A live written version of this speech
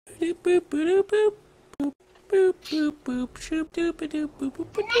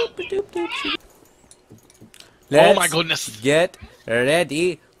Oh my goodness! Get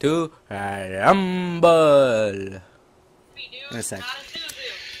ready to rumble. In a sec.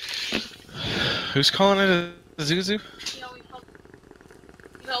 Who's calling it a Zuzu?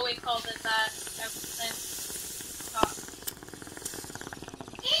 He always calls it that.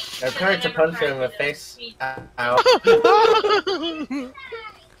 I'm trying to punch him in the face. Ow.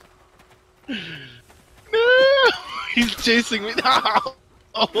 No! He's chasing me. No!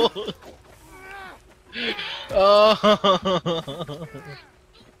 Oh.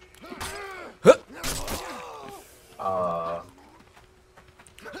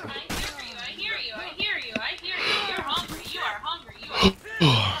 I hear you. You're hungry. You are hungry. You're really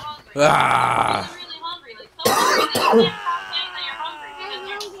hungry. Like, so hungry that you can't stop saying that you're hungry because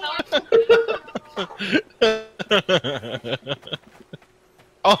you're so...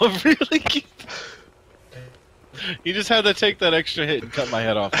 Oh, really? You just had to take that extra hit and cut my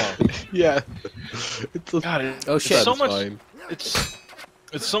head off, huh? Yeah. It's God, oh shit. It's so much.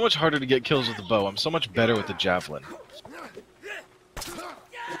 It's so much harder to get kills with the bow. I'm so much better with the javelin.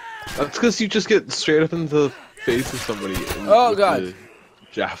 That's because you just get straight up into the face of somebody. Oh god. The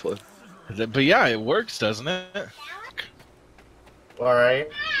javelin. But yeah, it works, doesn't it? Alright.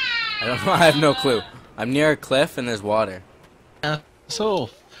 I don't know. I have no clue. I'm near a cliff and there's water.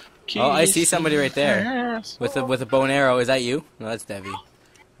 So. Oh, I see somebody right there with a bow and arrow. Is that you? No, that's Debbie.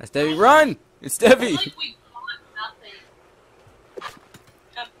 That's Debbie. Run! It's Debbie. Like we bought nothing.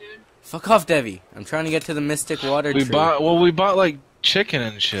 Tough, dude. Fuck off, Debbie. I'm trying to get to the Mystic Water Tree. We bought like chicken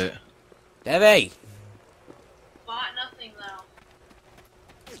and shit. Debbie. Bought nothing though.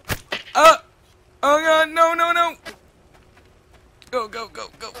 Oh! Oh god! No! No! No! Go! Go! Go!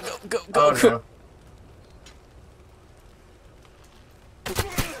 Go! Go! Go! Go!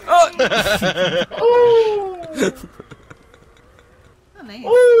 Oh no. Oh! Oh, nice.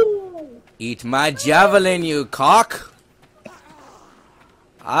 Eat my javelin, you cock!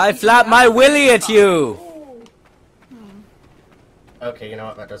 I flap my willy at you! Okay, you know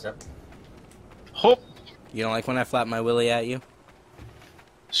what? That does it. Hope. You don't like when I flap my willy at you?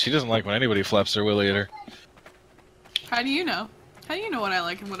 She doesn't like when anybody flaps their willy at her. How do you know? How do you know what I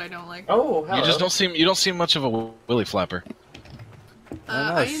like and what I don't like? Oh, hello. You just don't seem. You don't seem much of a willy flapper.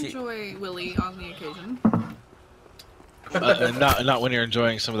 I enjoy Willy on the occasion. And not when you're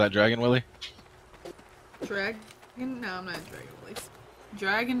enjoying some of that dragon willy. Dragon? No, I'm not dragon Willies.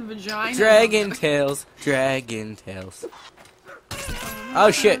 Dragon vagina. Dragon tails. Dragon tails.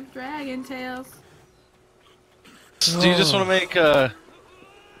 Oh shit. Dragon tails. Do you just want to make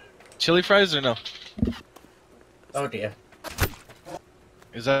chili fries or no? Oh dear.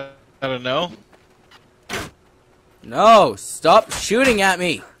 Is that a no? No! Stop shooting at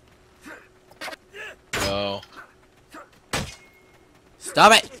me! No.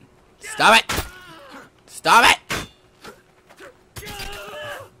 Stop it! Stop it! Stop it!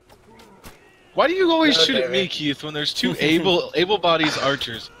 Why do you always No, shoot at damn me, it. Keith, when there's two able-bodied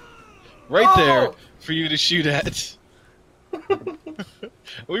archers right there for you to shoot at?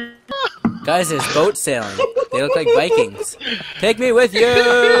 Guys, there's boat sailing. They look like Vikings. Take me with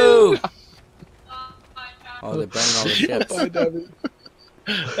you! Oh, they're burning all the ships.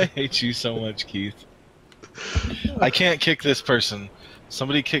 I hate you so much, Keith. I can't kick this person.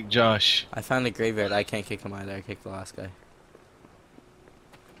 Somebody kick Josh. I found a graveyard. I can't kick him either. I kicked the last guy.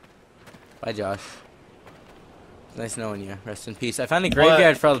 Bye, Josh. It's nice knowing you. Rest in peace. I found a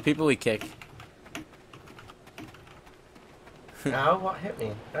graveyard for all the people we kick. Ow, what hit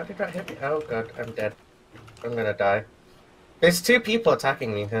me? How did that hit me? Oh god, I'm dead. I'm gonna die. There's two people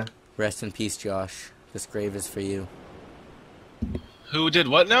attacking me here. Rest in peace, Josh. This grave is for you. Who did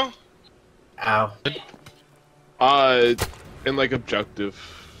what now? Ow. In like objective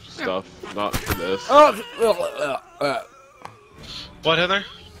stuff, not for this. What, Heather?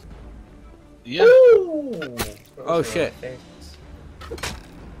 Yeah. Ooh. Oh shit.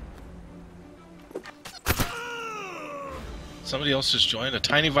 Somebody else just joined. A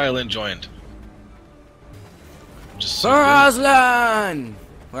tiny violin joined. Just so For good. Aslan!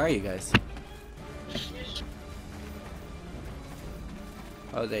 Where are you guys?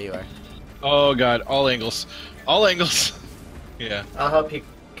 Oh, there you are. Oh god, all angles. All angles. Yeah. I'll help you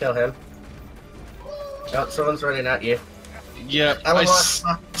kill him. Oh, someone's running at you. Yeah,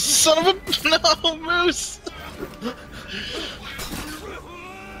 son of a no, Moose.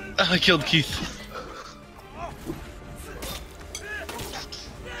 I killed Keith.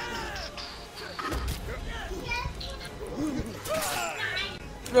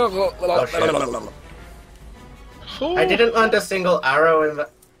 Oh, shit. I didn't land a single arrow in the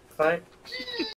fight?